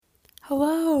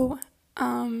Hello.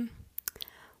 Um,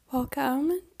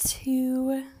 Welcome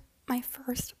to my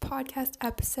first podcast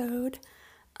episode.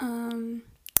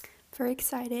 Very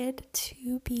excited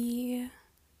to be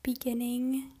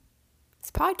beginning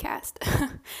this podcast.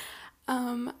 I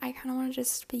kind of want to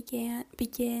just begin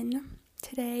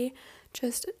today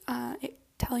just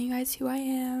telling you guys who I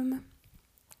am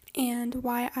and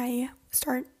why I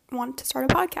want to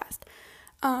start a podcast.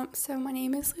 So my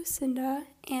name is Lucinda,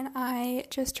 and I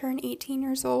just turned 18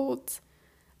 years old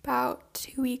about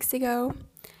 2 weeks ago,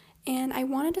 and I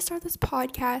wanted to start this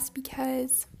podcast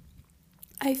because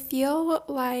I feel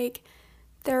like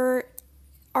there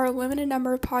are a limited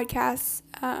number of podcasts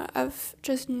of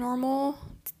just normal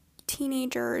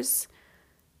teenagers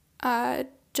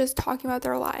just talking about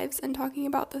their lives and talking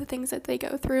about the things that they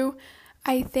go through.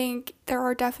 I think there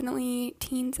are definitely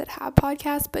teens that have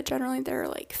podcasts, but generally they're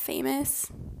like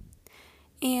famous,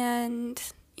 and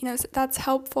so that's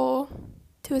helpful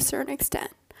to a certain extent.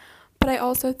 But I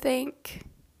also think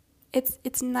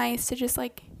it's nice to just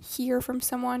like hear from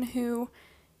someone who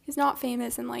is not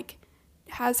famous and like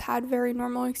has had very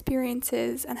normal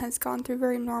experiences and has gone through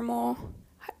very normal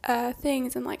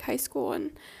things in like high school,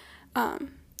 and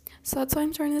so that's why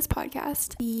I'm starting this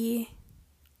podcast.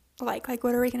 Like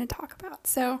what are we going to talk about?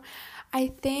 So I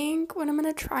think what I'm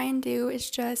going to try and do is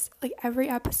just like every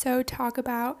episode talk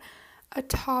about a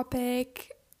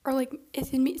topic, or like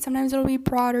sometimes it'll be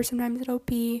broad or sometimes it'll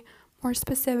be more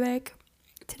specific.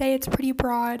 Today it's pretty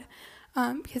broad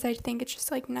because I think it's just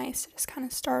like nice to just kind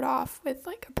of start off with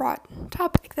like a broad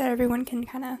topic that everyone can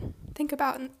kind of think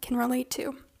about and can relate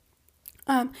to.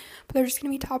 But they're just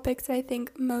going to be topics that I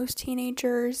think most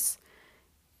teenagers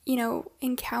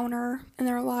encounter in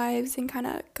their lives and kind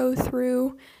of go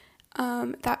through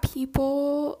that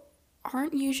people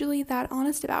aren't usually that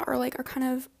honest about, or like are kind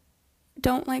of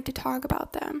don't like to talk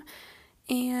about them.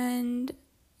 And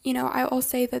I will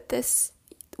say that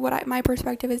my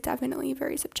perspective is definitely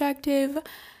very subjective.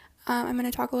 I'm going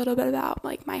to talk a little bit about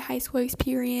like my high school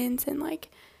experience, and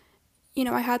like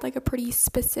I had like a pretty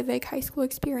specific high school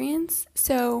experience,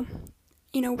 so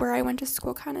where I went to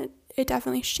school it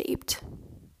definitely shaped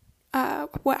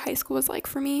what high school was like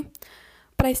for me.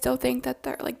 But I still think that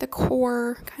they're like the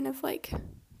core kind of like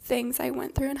things I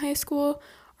went through in high school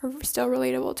are still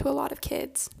relatable to a lot of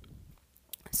kids.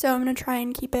 So I'm going to try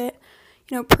and keep it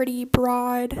pretty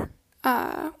broad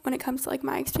when it comes to like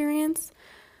my experience.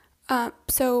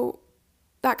 So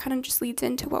that kind of just leads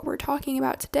into what we're talking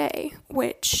about today,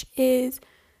 which is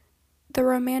the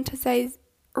let's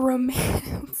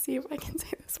see if I can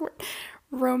say this word,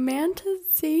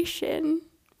 romanticization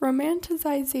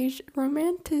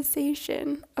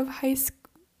of high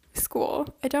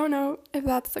school. I don't know if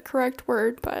that's the correct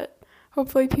word, but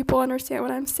hopefully people understand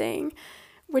what I'm saying,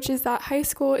 which is that high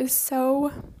school is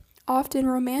so often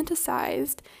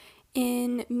romanticized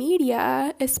in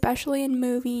media, especially in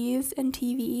movies and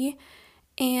TV.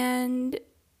 And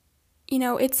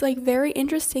it's like very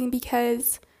interesting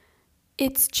because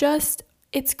it's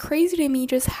crazy to me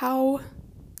just how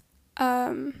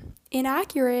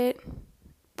inaccurate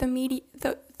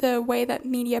the way that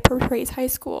media portrays high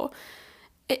school.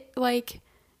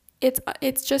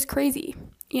 It's just crazy.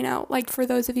 Like for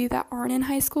those of you that aren't in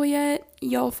high school yet,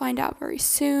 you'll find out very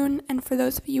soon. And for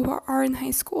those of you who are in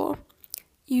high school,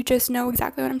 you just know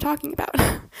exactly what I'm talking about.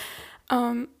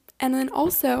 And then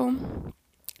also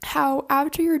how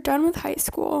after you're done with high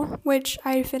school, which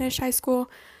I finished high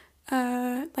school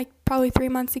like probably 3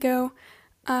 months ago,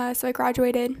 so I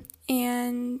graduated,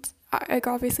 and I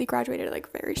obviously graduated at like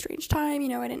a very strange time.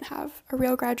 I didn't have a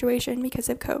real graduation because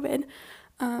of COVID.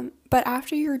 But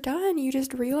after you're done, you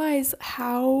just realize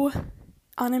how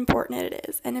unimportant it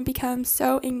is, and it becomes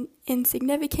so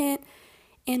insignificant,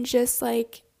 and just a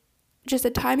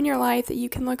time in your life that you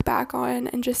can look back on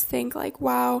and just think like,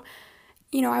 wow,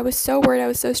 I was so worried, I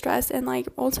was so stressed, and like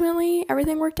ultimately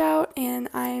everything worked out, and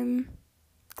I'm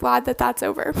glad that that's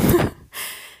over.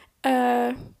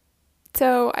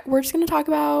 So we're just going to talk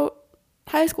about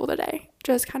high school today,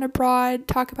 just kind of broad,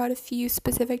 talk about a few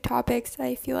specific topics that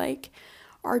I feel like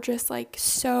are just like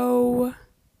so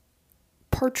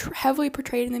heavily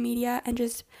portrayed in the media and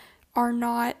just are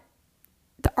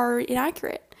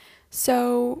inaccurate.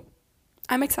 So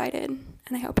I'm excited, and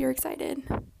I hope you're excited.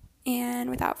 And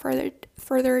without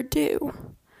further ado,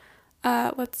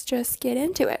 let's just get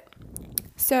into it.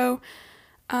 So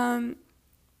I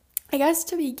guess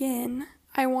to begin,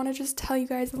 I want to just tell you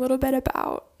guys a little bit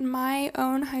about my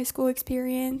own high school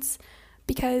experience,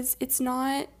 because it's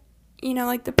not,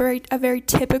 like a very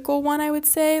typical one, I would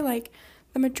say. Like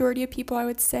the majority of people, I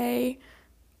would say,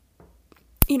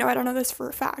 I don't know this for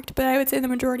a fact, but I would say the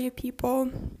majority of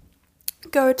people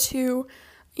go to,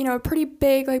 a pretty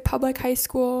big, like, public high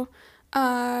school,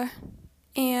 and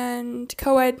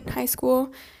co-ed high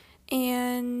school,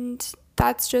 and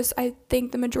that's just, I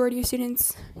think the majority of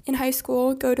students in high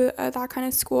school go to that kind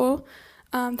of school.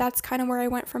 That's kind of where I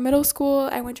went for middle school.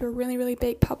 I went to a really, really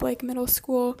big public middle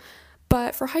school,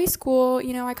 but for high school,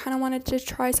 I kind of wanted to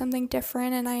try something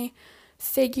different, and I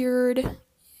figured,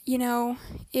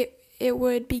 it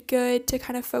would be good to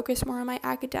kind of focus more on my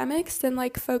academics than,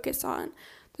 like, focus on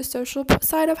the social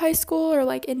side of high school, or,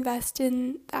 like, invest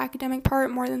in the academic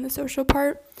part more than the social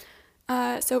part.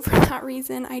 So for that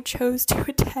reason, I chose to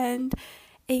attend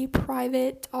a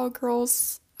private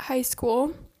all-girls high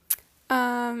school.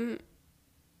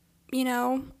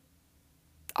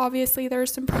 Obviously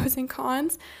there's some pros and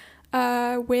cons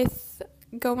with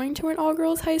going to an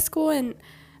all-girls high school, and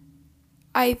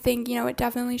I think, it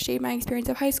definitely shaped my experience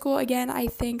of high school. Again, I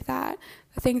think that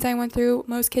the things I went through,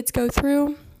 most kids go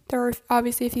through. There were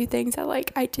obviously a few things that,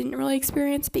 like, I didn't really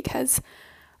experience because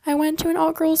I went to an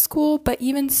all-girls school, but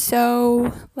even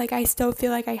so, like, I still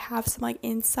feel like I have some, like,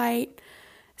 insight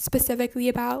specifically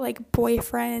about, like,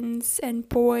 boyfriends and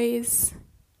boys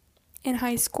in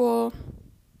high school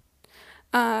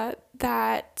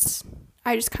that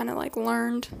I just kind of, like,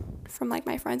 learned from, like,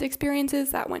 my friends'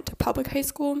 experiences that went to public high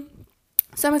school.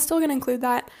 So I'm still going to include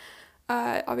that.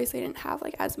 Obviously, I didn't have,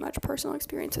 like, as much personal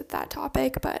experience with that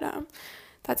topic, but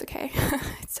that's okay. I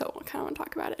still kind of want to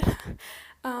talk about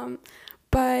it.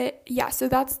 But yeah, so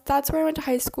that's where I went to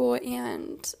high school,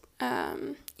 and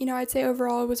I'd say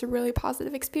overall it was a really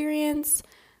positive experience.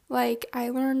 Like, I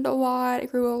learned a lot, I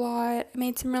grew a lot, I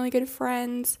made some really good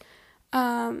friends,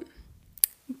 but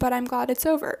I'm glad it's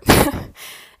over.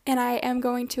 And I am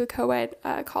going to a co-ed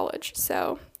college,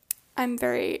 so I'm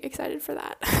very excited for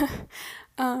that.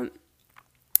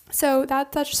 So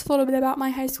that's just a little bit about my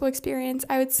high school experience.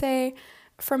 I would say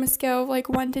from a scale of, like,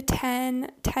 1 to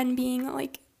 10, 10 being,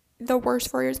 like, the worst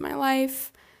 4 years of my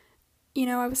life,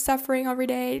 I was suffering every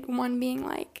day, 1 being,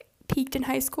 like, peaked in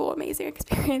high school, amazing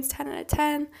experience, 10 out of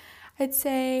 10. I'd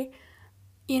say,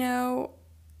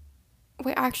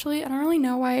 actually, I don't really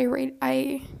know why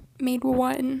I made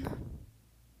 1.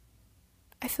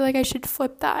 I feel like I should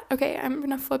flip that. Okay, I'm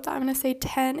going to flip that. I'm going to say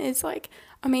 10 is, like,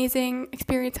 amazing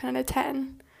experience, 10 out of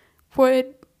 10.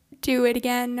 Would do it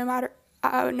again, no matter,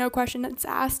 no question that's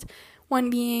asked. 1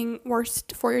 being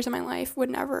worst 4 years of my life, would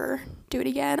never do it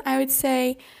again. I would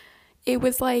say it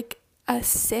was, like, a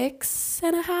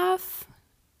 6.5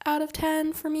 out of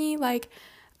 10 for me. Like,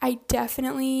 I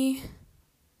definitely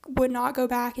would not go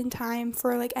back in time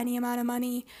for, like, any amount of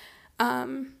money.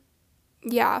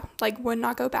 Yeah, like, would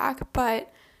not go back,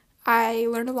 but I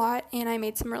learned a lot, and I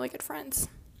made some really good friends.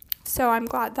 So I'm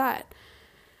glad that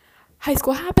high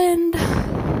school happened,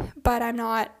 but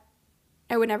I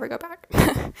would never go back.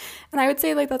 And I would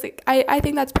say, like, that's, like, I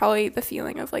think that's probably the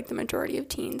feeling of, like, the majority of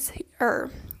teens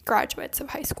or graduates of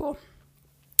high school.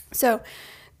 So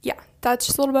yeah, that's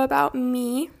just a little bit about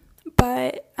me.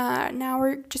 But now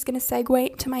we're just going to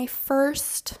segue to my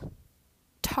first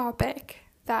topic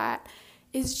that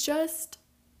is just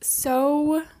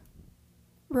so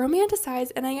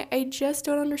romanticized, and I just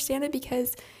don't understand it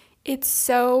because it's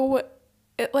so,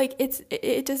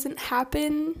 it doesn't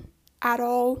happen at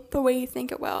all the way you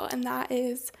think it will, and that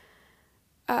is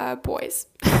boys.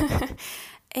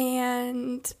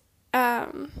 And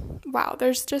wow,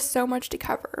 there's just so much to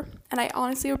cover, and I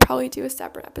honestly would probably do a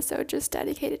separate episode just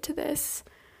dedicated to this,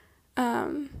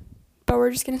 but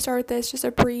we're just going to start with this, just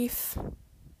a brief,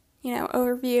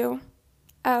 overview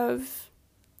of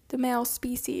the male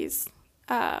species.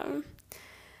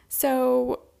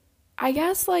 So I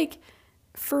guess, like,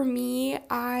 for me,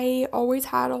 I always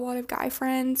had a lot of guy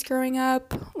friends growing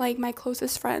up. Like, my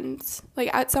closest friends, like,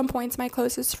 at some points my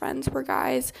closest friends were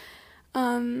guys.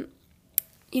 I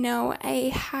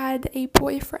had a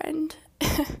boyfriend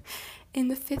in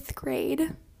the 5th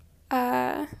grade.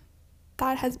 That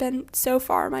has been so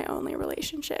far my only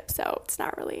relationship, so it's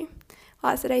not really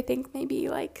lasted, I think, maybe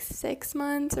like 6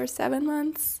 months or 7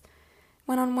 months.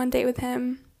 Went on 1 date with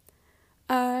him.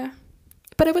 But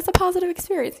it was a positive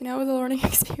experience, it was a learning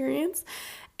experience,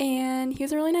 and he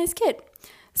was a really nice kid.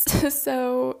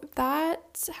 So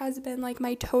that has been, like,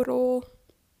 my total,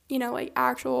 like,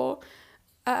 actual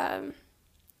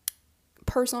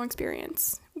personal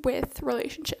experience with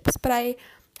relationships. But I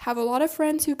have a lot of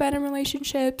friends who've been in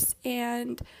relationships,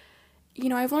 and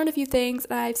I've learned a few things,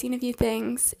 and I've seen a few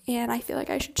things, and I feel like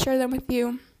I should share them with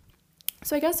you.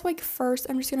 So I guess, like, first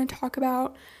I'm just going to talk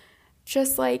about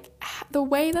just, like, the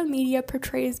way the media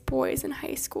portrays boys in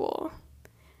high school.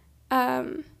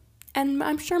 And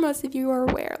I'm sure most of you are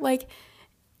aware, like,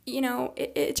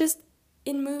 it just,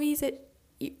 in movies,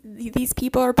 these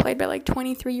people are played by like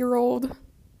 23-year-old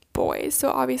boys,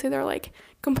 so obviously they're like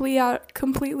completely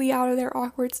out of their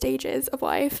awkward stages of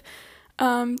life.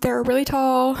 They're really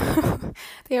tall.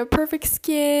 They have perfect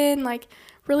skin, like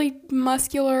really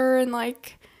muscular and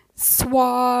like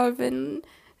suave, and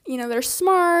they're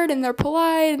smart and they're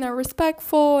polite and they're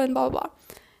respectful and blah blah blah.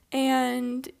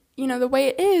 And the way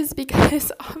it is,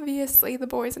 because obviously the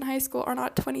boys in high school are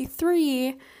not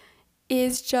 23,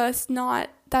 is just not,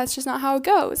 that's just not how it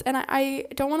goes. And I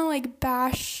don't want to like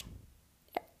bash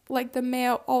like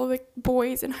all the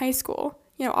boys in high school.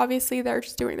 Obviously they're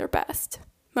just doing their best.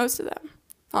 Most of them,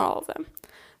 not all of them.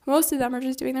 Most of them are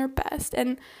just doing their best.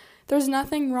 And there's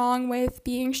nothing wrong with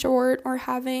being short or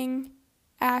having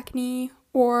acne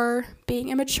or being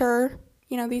immature.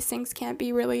 These things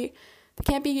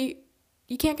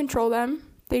you can't control them.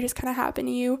 They just kind of happen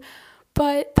to you.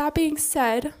 But that being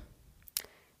said,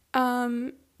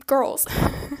 girls,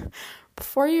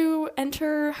 before you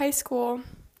enter high school,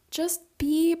 just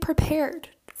be prepared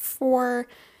for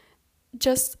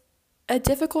just a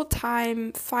difficult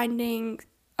time finding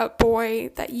a boy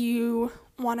that you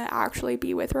want to actually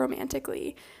be with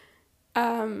romantically.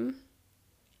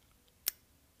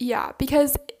 Yeah,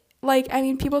 because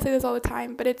people say this all the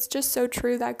time, but it's just so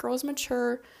true that girls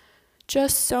mature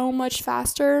just so much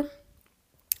faster.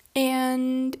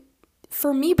 And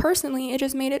for me personally, it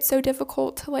just made it so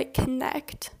difficult to like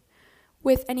connect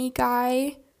with any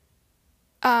guy,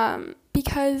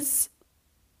 because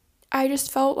I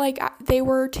just felt like they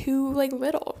were too like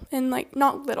little, and like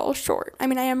not little, short. I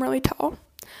am really tall,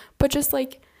 but just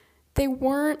like they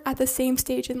weren't at the same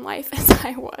stage in life as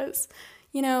I was.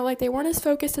 Like they weren't as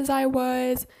focused as I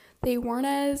was. They weren't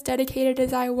as dedicated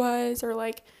as I was, or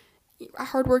like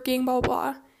hardworking, blah,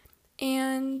 blah.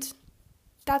 And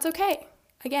that's okay.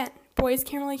 Again, boys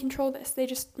can't really control this. They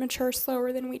just mature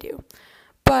slower than we do.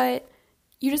 But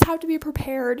you just have to be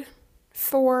prepared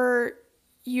for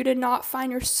you to not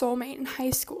find your soulmate in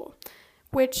high school,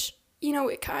 which,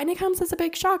 it kind of comes as a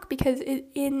big shock, because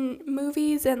in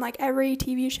movies and like every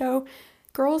TV show,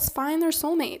 girls find their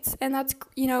soulmates, and that's,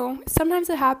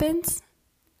 sometimes it happens.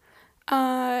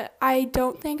 I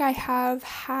don't think I have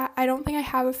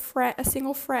a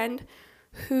single friend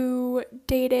who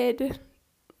dated,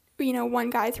 one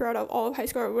guy throughout all of high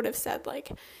school. I would have said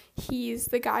like, he's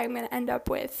the guy I'm going to end up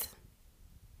with.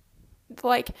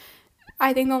 Like,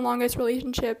 I think the longest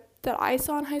relationship that I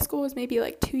saw in high school was maybe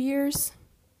like 2 years,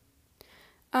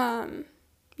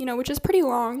 which is pretty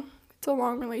long. It's a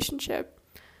long relationship,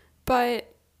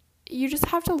 but you just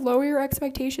have to lower your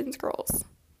expectations, girls.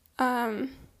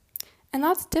 And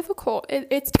that's difficult.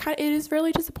 It is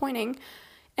really disappointing.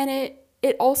 And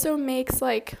it also makes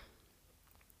like,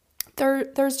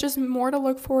 there's just more to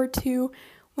look forward to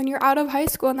when you're out of high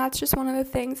school. And that's just one of the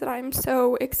things that I'm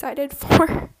so excited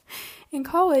for in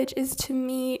college, is to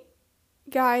meet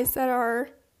guys that are,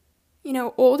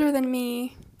 older than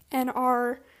me and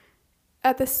are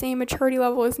at the same maturity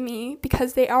level as me,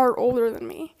 because they are older than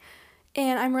me.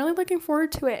 And I'm really looking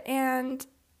forward to it. And,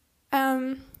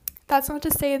 that's not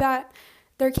to say that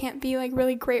there can't be like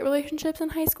really great relationships in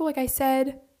high school. Like I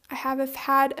said, I have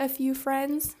had a few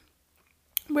friends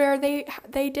where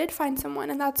they did find someone,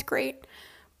 and that's great.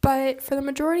 But for the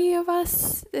majority of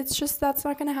us, it's just, that's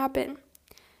not going to happen.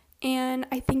 And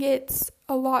I think it's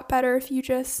a lot better if you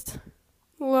just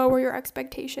lower your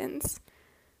expectations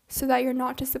so that you're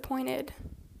not disappointed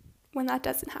when that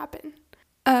doesn't happen.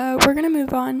 We're going to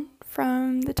move on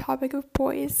from the topic of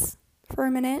boys for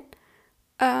a minute.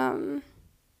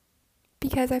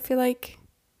 Because I feel like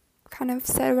I kind of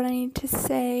said what I need to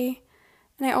say,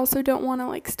 and I also don't want to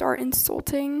like start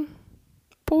insulting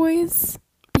boys,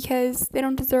 because they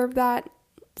don't deserve that.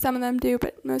 Some of them do,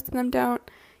 but most of them don't.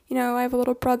 I have a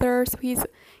little brother, so he's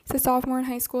a sophomore in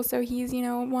high school, so he's,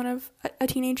 one of a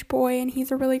teenage boy, and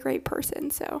he's a really great person,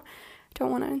 so I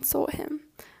don't want to insult him.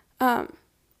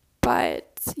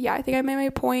 But yeah, I think I made my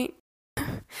point.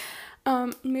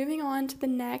 Moving on to the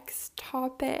next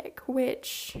topic,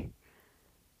 which,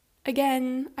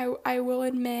 again, I will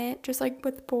admit, just like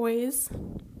with boys,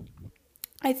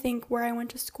 I think where I went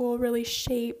to school really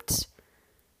shaped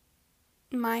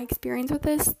my experience with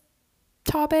this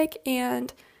topic,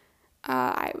 and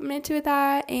I'm into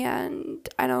that, and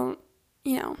I don't,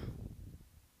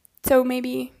 so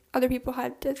maybe other people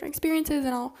had different experiences,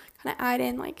 and I'll kind of add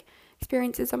in like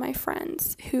experiences of my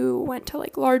friends who went to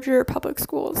like larger public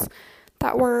schools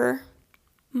that were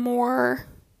more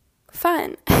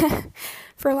fun,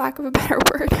 for lack of a better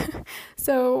word.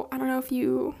 So I don't know if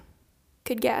you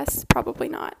could guess, probably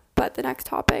not, but the next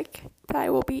topic that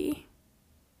I will be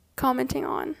commenting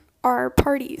on are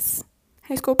parties,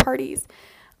 high school parties.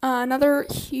 Another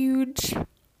huge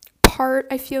part,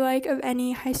 I feel like, of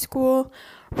any high school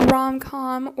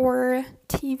rom-com or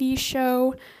TV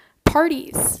show,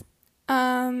 parties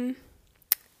are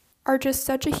just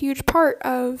such a huge part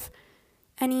of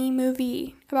any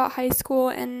movie about high school.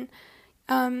 And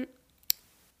I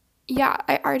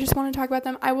just want to talk about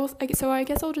them. I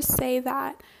guess I'll just say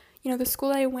that, the school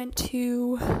that I went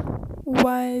to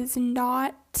was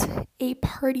not a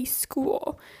party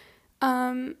school.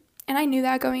 And I knew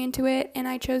that going into it, and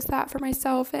I chose that for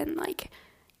myself, and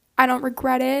I don't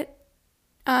regret it.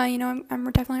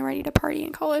 I'm definitely ready to party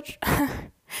in college.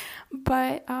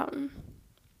 But I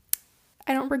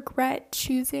don't regret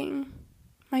choosing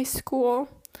my school.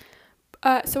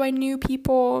 So I knew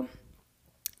people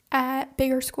at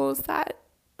bigger schools that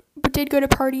did go to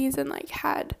parties and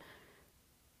had,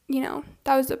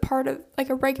 that was a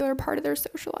regular part of their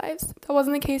social lives. That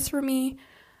wasn't the case for me.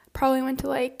 Probably went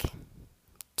to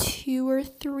 2 or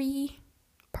 3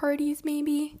 parties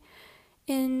maybe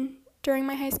during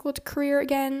my high school career.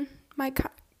 Again, my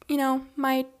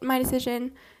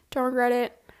decision, don't regret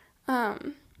it.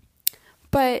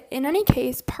 But in any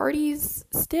case, parties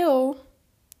still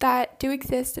that do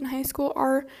exist in high school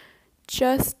are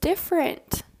just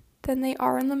different than they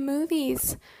are in the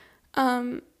movies.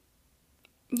 And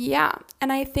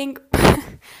I think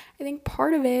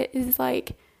part of it is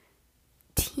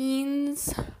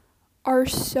teens are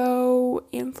so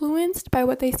influenced by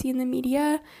what they see in the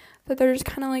media that they're just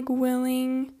kind of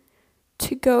willing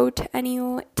to go to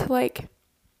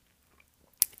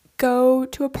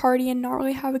a party and not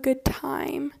really have a good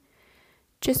time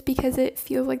just because it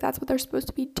feels like that's what they're supposed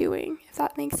to be doing, if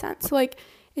that makes sense. So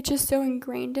it's just so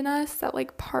ingrained in us that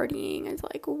partying is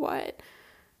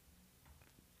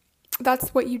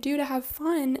that's what you do to have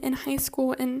fun in high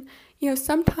school. And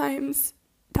sometimes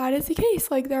that is the case.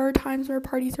 There are times where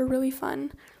parties are really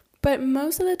fun, but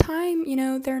most of the time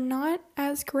they're not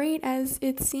as great as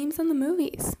it seems in the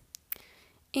movies.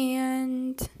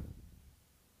 And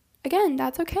again,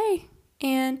 that's okay.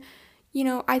 And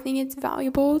I think it's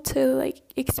valuable to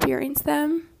experience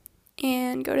them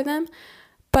and go to them.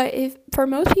 But for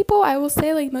most people, I will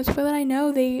say most people that I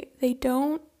know, they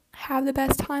don't have the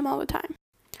best time all the time.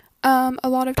 A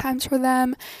lot of times for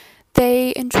them,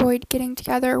 they enjoyed getting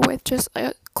together with just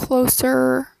a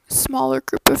closer, smaller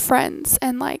group of friends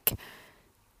and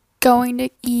going to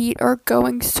eat or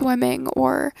going swimming,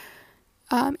 or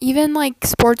even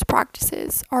sports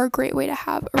practices are a great way to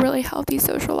have a really healthy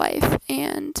social life,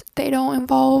 and they don't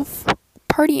involve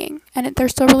partying, and they're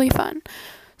still really fun.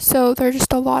 So there's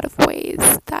just a lot of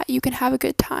ways that you can have a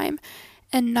good time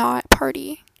and not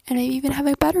party, and maybe even have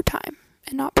a better time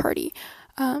and not party.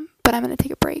 But I'm going to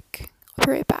take a break. I'll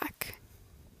be right back.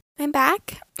 I'm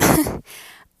back.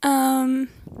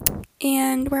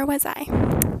 And where was I?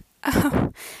 I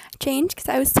changed because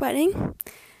I was sweating,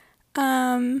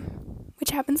 which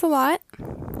happens a lot,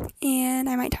 and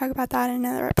I might talk about that in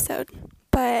another episode.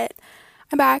 But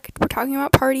I'm back. We're talking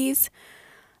about parties.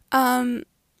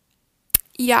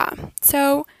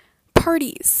 So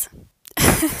parties.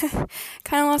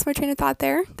 Kind of lost my train of thought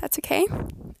there. That's okay.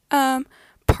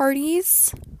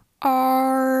 Parties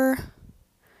are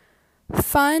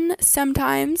fun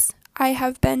sometimes. I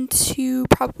have been to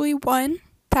probably one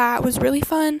that was really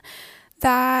fun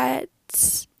that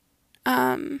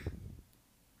I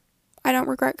don't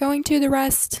regret going to. The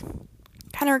rest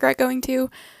kind of regret going to,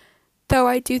 though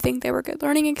I do think they were good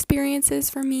learning experiences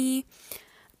for me.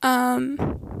 I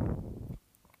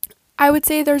would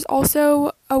say there's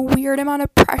also a weird amount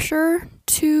of pressure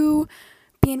to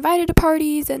be invited to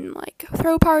parties and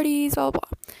throw parties, blah, blah, blah.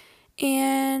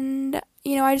 And,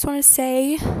 I just want to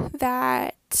say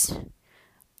that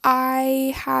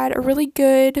I had a really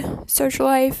good social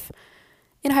life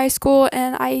in high school,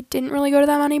 and I didn't really go to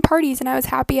that many parties, and I was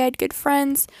happy. I had good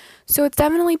friends. So it's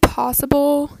definitely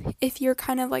possible if you're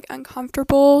kind of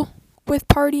uncomfortable with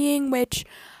partying, which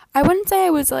I wouldn't say I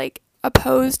was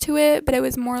opposed to it, but it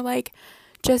was more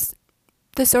just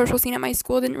the social scene at my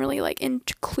school didn't really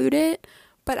include it.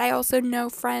 But I also know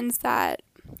friends that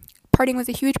partying was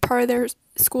a huge part of their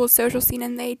school's social scene,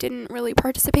 and they didn't really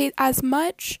participate as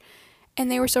much,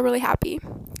 and they were still really happy.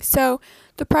 So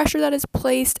the pressure that is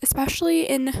placed, especially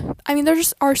there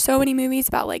just are so many movies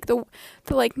about the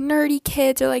nerdy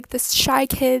kids or the shy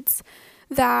kids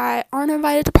that aren't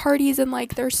invited to parties, and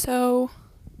they're so,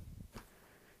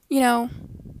 it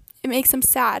makes them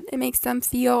sad. It makes them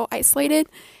feel isolated,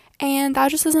 and that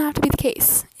just doesn't have to be the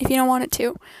case if you don't want it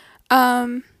to.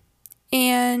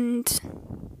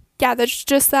 That's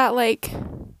just that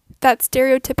that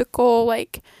stereotypical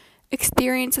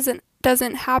experience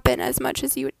doesn't happen as much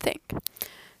as you would think.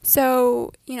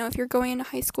 So, if you're going into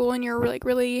high school and you're like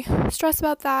really stressed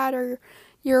about that, or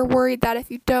you're worried that if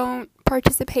you don't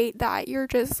participate that you're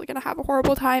just going to have a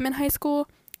horrible time in high school,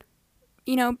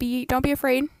 don't be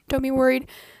afraid, don't be worried.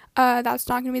 That's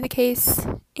not going to be the case,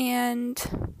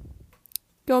 and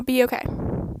you'll be okay.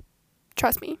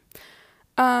 Trust me.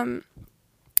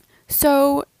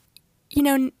 So,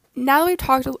 now that we've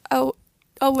talked a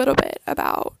little bit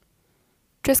about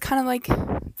just kind of like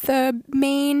the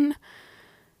main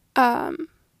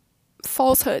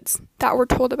falsehoods that we're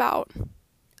told about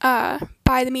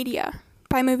by the media,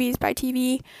 by movies, by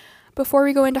TV, before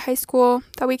we go into high school,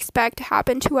 that we expect to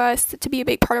happen to us, to be a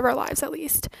big part of our lives at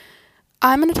least,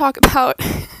 I'm going to talk about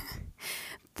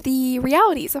the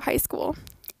realities of high school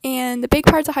and the big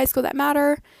parts of high school that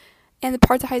matter and the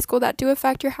parts of high school that do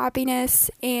affect your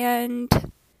happiness.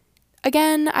 And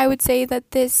again, I would say that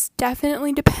this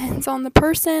definitely depends on the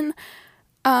person.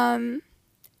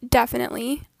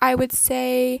 Definitely. I would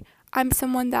say I'm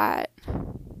someone that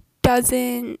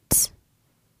doesn't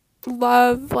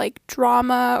love like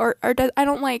drama, or I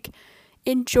don't like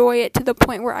enjoy it to the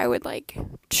point where I would like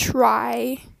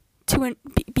try to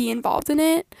be involved in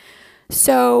it.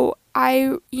 So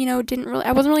I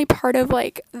wasn't really part of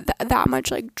like that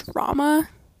much like drama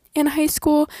in high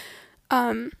school,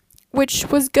 which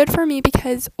was good for me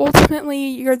because ultimately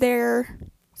you're there.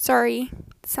 Sorry,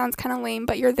 sounds kind of lame,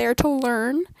 but you're there to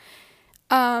learn.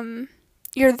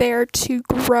 You're there to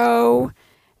grow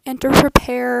and to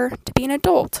prepare to be an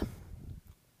adult.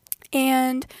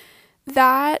 And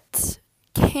that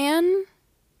can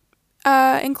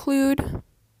include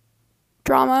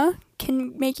drama,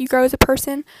 can make you grow as a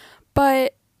person,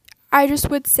 but I just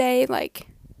would say like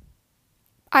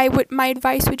my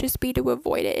advice would just be to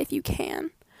avoid it if you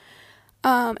can,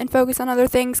 and focus on other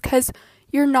things, because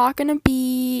you're going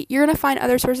to find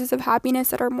other sources of happiness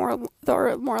that are more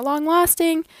long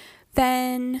lasting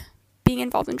than being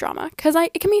involved in drama, because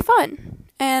it can be fun,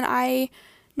 and I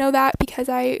know that because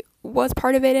I was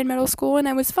part of it in middle school and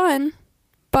it was fun.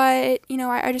 But,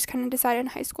 I just kind of decided in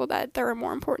high school that there were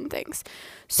more important things.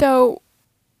 So,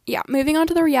 yeah, moving on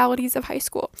to the realities of high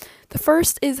school. The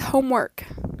first is homework,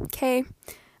 okay?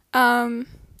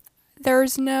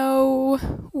 There's no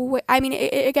way,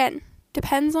 it again,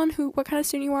 depends on what kind of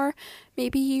student you are.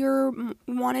 Maybe you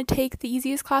want to take the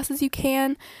easiest classes you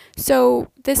can,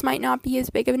 so this might not be as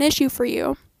big of an issue for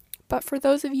you. But for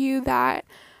those of you that,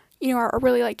 are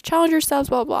really like challenge yourselves,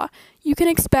 blah, blah, you can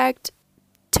expect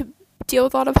deal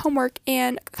with a lot of homework,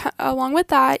 and along with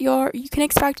that you can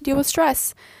expect to deal with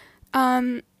stress,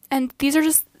 and these are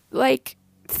just like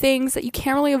things that you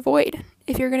can't really avoid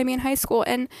if you're going to be in high school.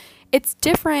 And it's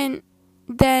different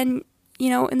than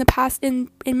in the past in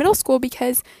middle school,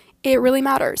 because it really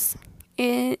matters.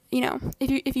 If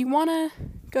you want to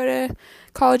go to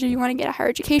college, if you want to get a higher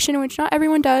education, which not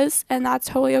everyone does, and that's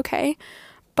totally okay,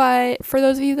 but for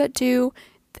those of you that do,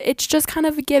 it's just kind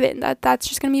of a given that's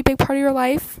just going to be a big part of your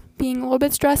life. Being a little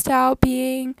bit stressed out,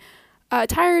 being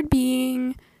tired,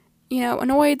 being,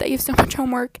 annoyed that you have so much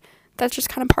homework, that's just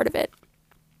kind of part of it.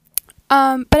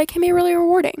 But it can be really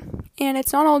rewarding, and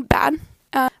it's not all bad.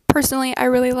 Personally, I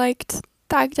really liked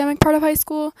the academic part of high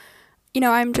school.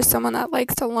 I'm just someone that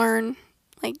likes to learn.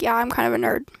 Like, yeah, I'm kind of a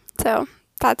nerd, so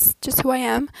that's just who I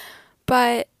am.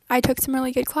 But I took some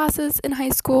really good classes in high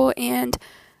school, and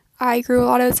I grew a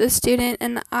lot as a student,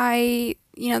 and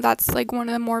that's like one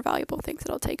of the more valuable things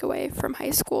that I'll take away from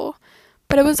high school.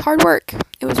 But it was hard work.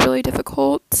 It was really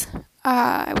difficult.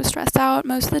 I was stressed out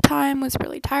most of the time, was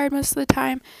really tired most of the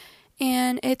time,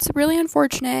 and it's really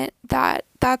unfortunate that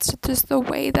that's just the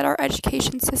way that our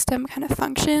education system kind of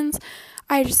functions.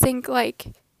 I just think like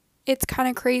it's kind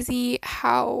of crazy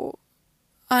how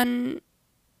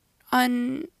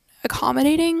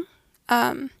unaccommodating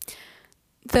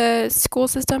the school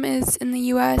system is in the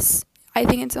U.S. I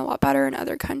think it's a lot better in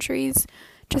other countries.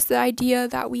 Just the idea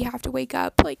that we have to wake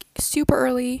up like super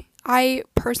early. I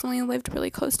personally lived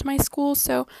really close to my school,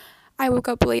 so I woke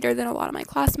up later than a lot of my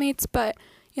classmates, but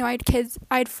I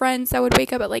had friends that would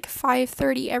wake up at like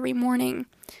 5:30 every morning,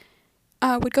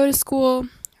 would go to school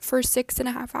for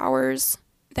 6.5 hours,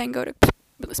 then go to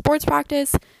sports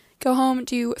practice, go home,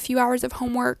 do a few hours of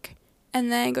homework,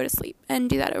 and then go to sleep, and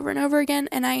do that over and over again.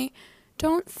 And I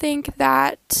don't think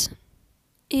that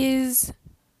is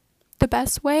the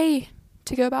best way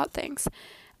to go about things.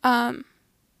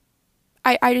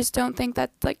 I just don't think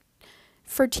that, like,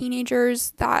 for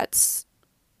teenagers that's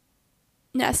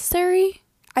necessary.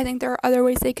 I think there are other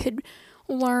ways they could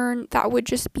learn that would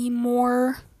just be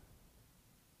more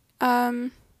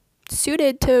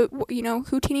suited to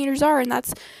who teenagers are, and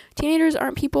that's teenagers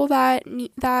aren't people that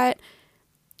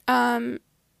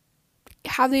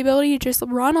have the ability to just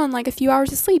run on like a few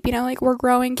hours of sleep. Like we're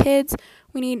growing kids,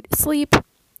 we need sleep,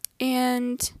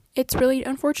 and it's really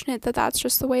unfortunate that that's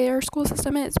just the way our school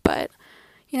system is. But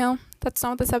that's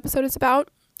not what this episode is about.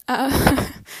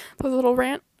 That was a little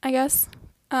rant, I guess.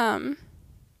 But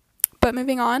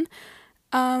moving on.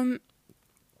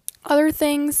 Other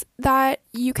things that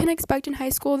you can expect in high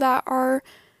school that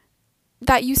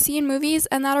you see in movies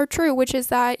and that are true, which is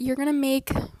that you're gonna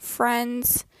make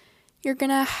friends. You're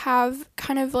gonna have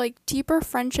kind of like deeper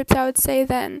friendships, I would say,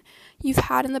 than you've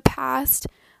had in the past.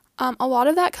 A lot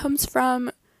of that comes from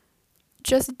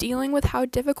just dealing with how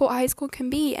difficult high school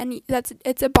can be, and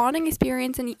it's a bonding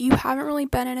experience, and you haven't really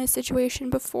been in a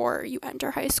situation before you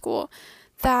enter high school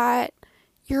that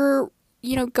you're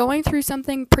going through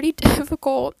something pretty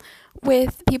difficult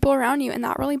with people around you, and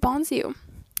that really bonds you.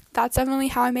 That's definitely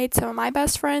how I made some of my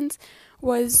best friends,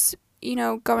 was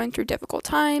going through difficult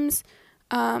times.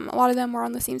 A lot of them were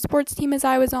on the same sports team as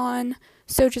I was on,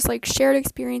 so just like shared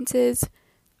experiences,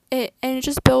 it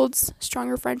just builds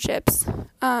stronger friendships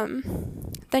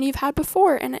than you've had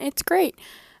before, and it's great.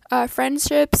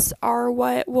 Friendships are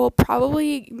what will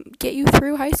probably get you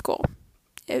through high school,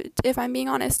 if I'm being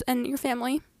honest, and your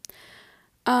family.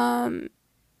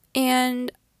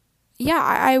 And yeah,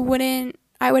 I would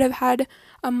have had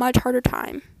a much harder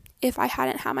time if I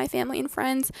hadn't had my family and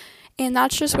friends, and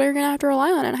that's just what you're gonna have to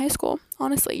rely on in high school.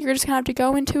 Honestly, you're just gonna have to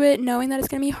go into it knowing that it's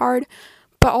gonna be hard,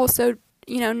 but also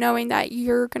knowing that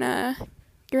you're gonna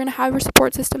have your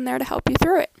support system there to help you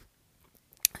through it.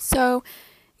 So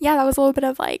yeah, that was a little bit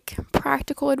of like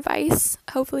practical advice.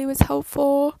 Hopefully it was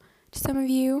helpful to some of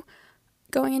you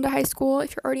going into high school.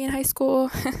 If you're already in high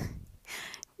school,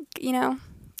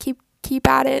 keep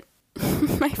at it,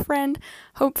 my friend.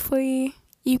 Hopefully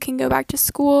you can go back to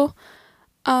school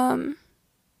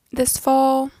this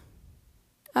fall,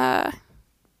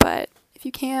 but if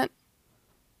you can't,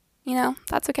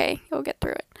 that's okay. You'll get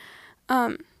through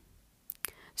it.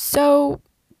 So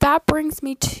that brings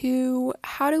me to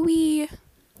how do we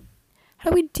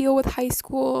deal with high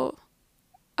school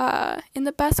in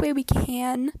the best way we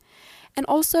can, and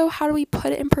also how do we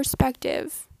put it in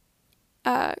perspective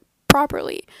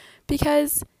properly,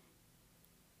 because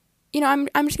I'm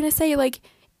just gonna say, like,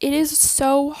 it is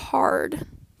so hard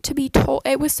to be told.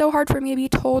 It was so hard for me to be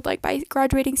told, like, by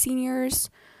graduating seniors,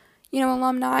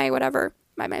 alumni, whatever,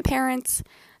 by my parents,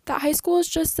 that high school is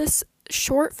just this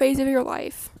short phase of your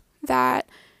life that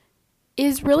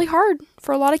is really hard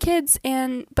for a lot of kids,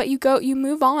 but you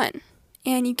move on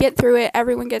and you get through it.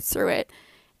 Everyone gets through it,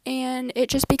 and it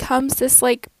just becomes this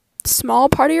like small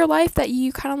part of your life that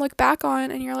you kind of look back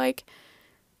on and you're like,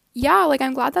 yeah, like,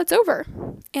 I'm glad that's over,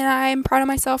 and I'm proud of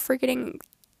myself for doing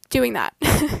that.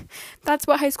 That's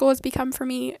what high school has become for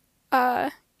me.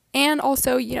 And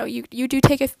also, you do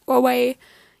take away,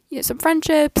 some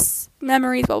friendships,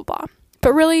 memories, blah, blah, blah.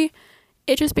 But really,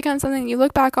 it just becomes something you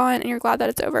look back on and you're glad that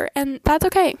it's over. And that's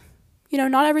okay.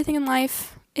 Not everything in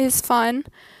life is fun.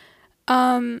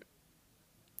 If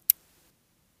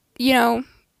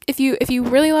you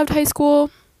really loved high school,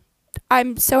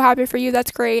 I'm so happy for you.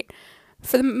 That's great.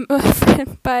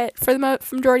 But for the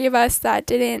majority of us that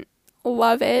didn't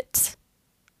love it,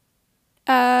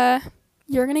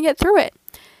 you're gonna get through it.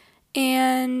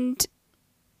 And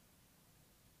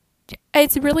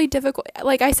it's really difficult.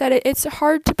 Like I said, it's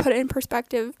hard to put it in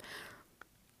perspective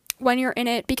when you're in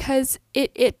it, because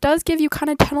it does give you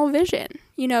kind of tunnel vision.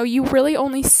 You really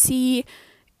only see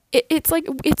it. It's like,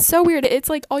 it's so weird. It's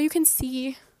like all you can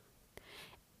see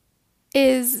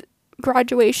is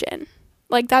graduation.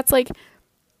 Like, that's like,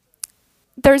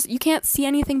 you can't see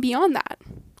anything beyond that,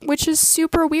 which is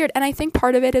super weird. And I think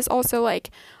part of it is also like,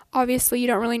 obviously you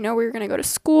don't really know where you're going to go to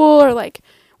school or like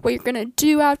what you're going to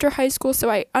do after high school. So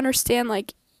I understand,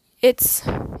 like, it's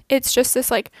just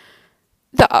this, like,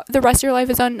 the rest of your life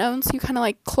is unknown. So you kind of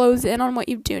like close in on what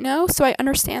you do know. So I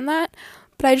understand that,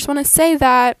 but I just want to say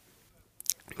that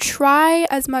try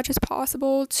as much as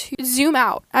possible to zoom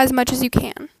out as much as you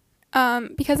can.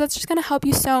 Because that's just going to help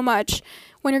you so much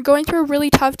when you're going through a really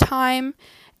tough time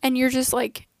and you're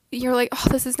like, oh,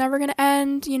 this is never going to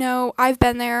end. I've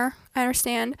been there. I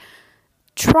understand.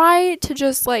 Try to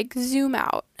just like zoom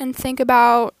out and think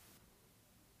about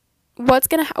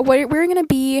where you're going to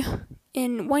be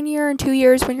in 1 year and 2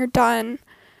 years when you're done.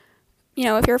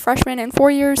 If you're a freshman in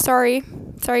 4 years, sorry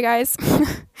guys.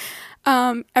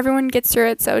 Everyone gets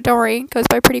through it, so don't worry, it goes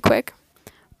by pretty quick.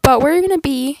 But where you're going to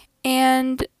be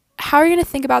and how are you going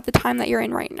to think about the time that you're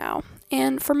in right now?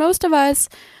 And for most of us,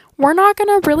 we're not going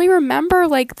to really remember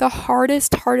like the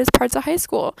hardest parts of high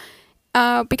school,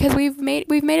 because we've made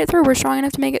it through. We're strong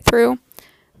enough to make it through.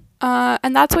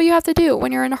 And that's what you have to do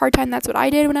when you're in a hard time. That's what I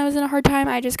did when I was in a hard time.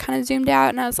 I just kind of zoomed out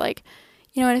and I was like,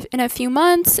 in a few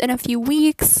months, in a few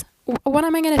weeks, what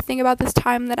am I going to think about this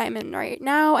time that I'm in right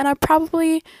now? And I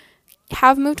probably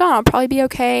have moved on. I'll probably be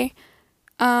okay.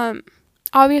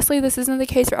 Obviously, this isn't the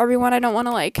case for everyone. I don't want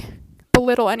to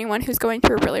belittle anyone who's going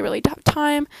through a really, really tough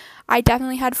time. I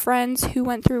definitely had friends who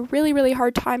went through really, really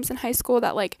hard times in high school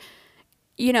that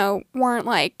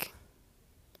weren't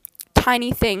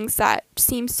tiny things that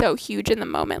seem so huge in the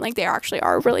moment. They actually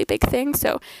are really big things.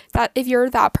 So that if you're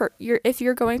if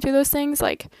you're going through those things,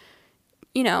 there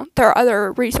are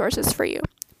other resources for you.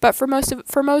 But for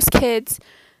most kids,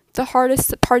 the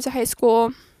hardest parts of high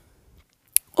school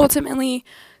ultimately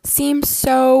seem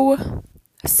so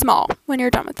small when you're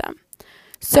done with them.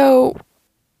 So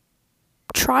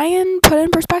try and put it in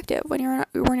perspective when you're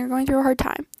going through a hard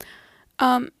time.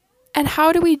 And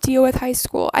how do we deal with high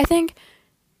school? I think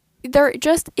you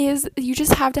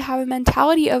just have to have a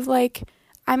mentality of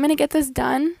I'm going to get this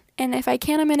done, and if I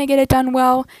can, I'm going to get it done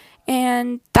well,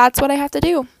 and that's what I have to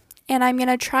do. And I'm going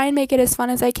to try and make it as fun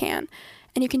as I can.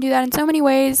 And you can do that in so many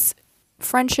ways.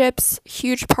 Friendships,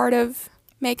 huge part of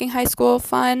making high school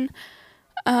fun.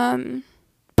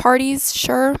 Parties,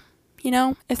 sure,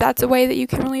 if that's a way that you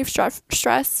can relieve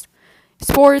stress.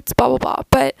 Sports, blah, blah, blah.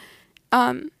 But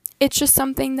it's just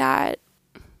something that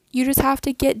you just have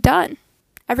to get done.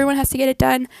 Everyone has to get it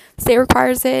done. The state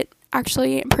requires it.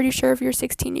 Actually, I'm pretty sure if you're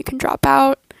 16, you can drop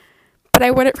out. But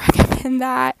I wouldn't recommend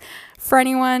that for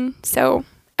anyone. So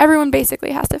everyone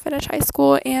basically has to finish high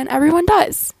school, and everyone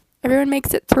does. Everyone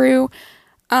makes it through.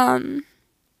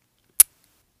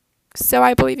 So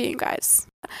I believe in you guys.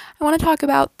 I want to talk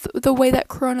about the way that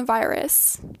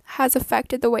coronavirus has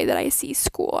affected the way that I see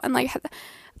school. And I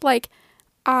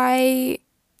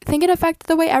think it affected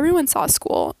the way everyone saw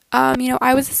school.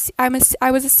 I was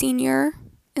a senior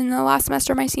in the last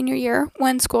semester of my senior year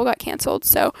when school got canceled.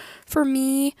 So for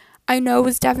me, I know it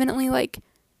was definitely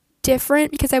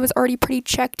different because I was already pretty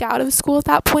checked out of school at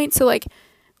that point. So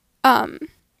when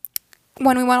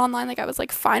we went online, I was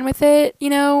fine with it.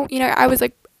 I was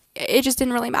it just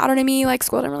didn't really matter to me.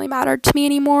 School didn't really matter to me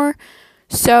anymore.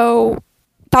 So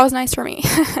that was nice for me.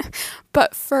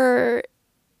 But for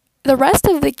the rest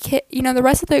of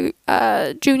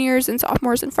the juniors and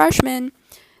sophomores and freshmen,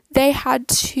 they had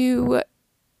to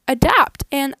adapt.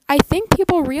 And I think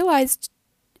people realized,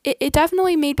 it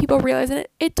definitely made people realize, and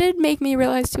it did make me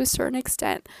realize to a certain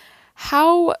extent,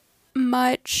 how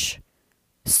much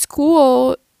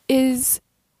school is,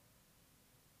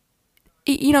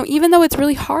 even though it's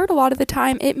really hard a lot of the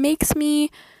time, it makes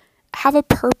me have a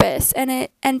purpose, and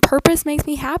purpose makes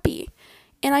me happy.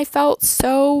 And I felt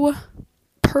so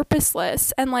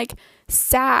purposeless and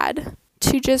sad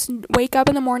to just wake up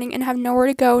in the morning and have nowhere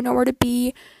to go, nowhere to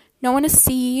be, no one to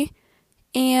see.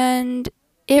 And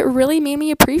it really made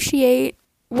me appreciate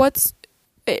what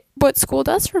school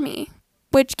does for me,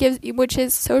 which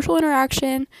is social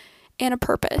interaction and a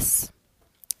purpose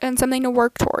and something to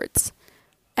work towards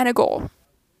and a goal,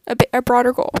 a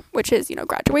broader goal, which is,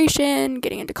 graduation,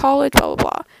 getting into college, blah, blah,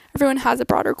 blah. Everyone has a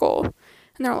broader goal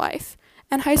in their life.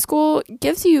 And high school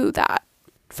gives you that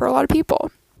for a lot of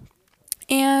people.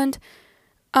 And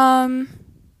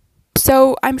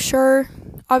so I'm sure,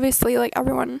 obviously,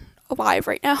 everyone alive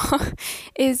right now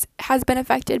has been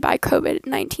affected by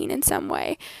COVID-19 in some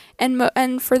way.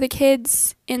 And for the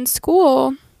kids in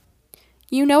school,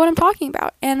 you know what I'm talking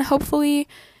about. And hopefully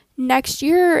next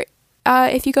year,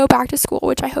 if you go back to school,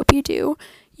 which I hope you do,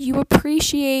 you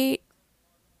appreciate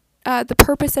the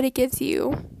purpose that it gives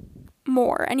you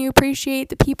more, and you appreciate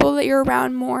the people that you're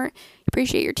around more, you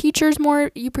appreciate your teachers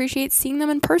more, you appreciate seeing them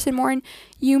in person more, and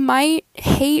you might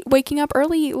hate waking up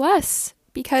early less,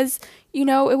 because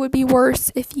it would be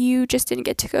worse if you just didn't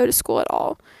get to go to school at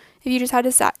all, if you just had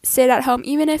to sit at home,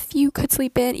 even if you could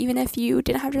sleep in, even if you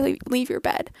didn't have to leave your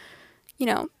bed.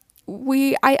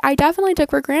 I definitely took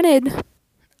for granted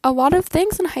a lot of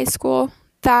things in high school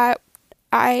that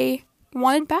I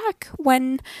wanted back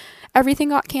when everything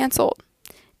got canceled.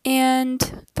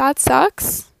 And that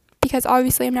sucks, because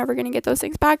obviously I'm never going to get those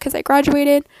things back because I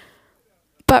graduated.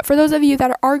 But for those of you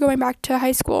that are going back to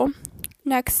high school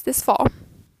this fall,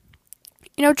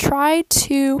 try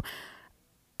to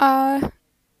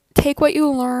take what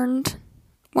you learned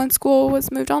when school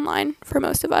was moved online for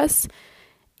most of us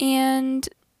and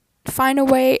find a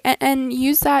way and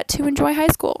use that to enjoy high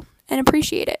school and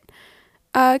appreciate it.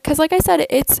 Because like I said,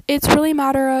 it's really a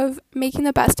matter of making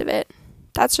the best of it.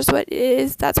 That's just what it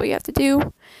is. That's what you have to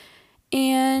do.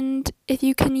 And if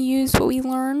you can use what we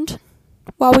learned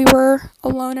while we were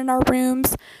alone in our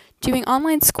rooms doing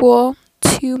online school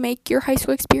to make your high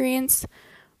school experience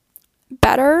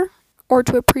better or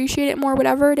to appreciate it more,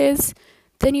 whatever it is,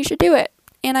 then you should do it.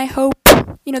 And I hope,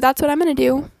 that's what I'm going to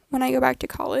do when I go back to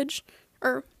college.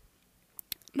 Or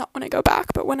not when I go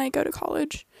back, but when I go to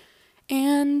college.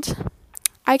 And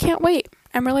I can't wait.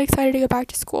 I'm really excited to go back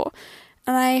to school.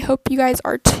 And I hope you guys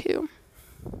are too.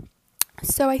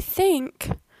 So I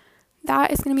think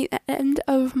that is going to be the end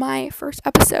of my first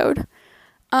episode.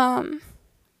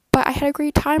 But I had a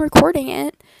great time recording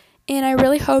it. And I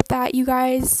really hope that you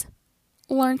guys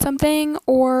learned something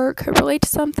or could relate to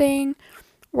something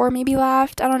or maybe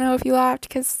laughed. I don't know if you laughed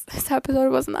because this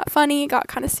episode wasn't that funny. It got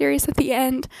kind of serious at the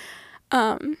end.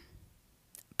 But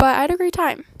I had a great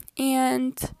time.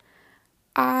 And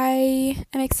I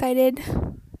am excited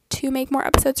to make more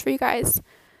episodes for you guys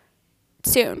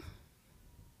soon.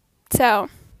 So,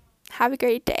 have a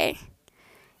great day.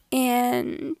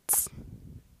 And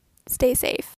stay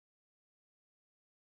safe.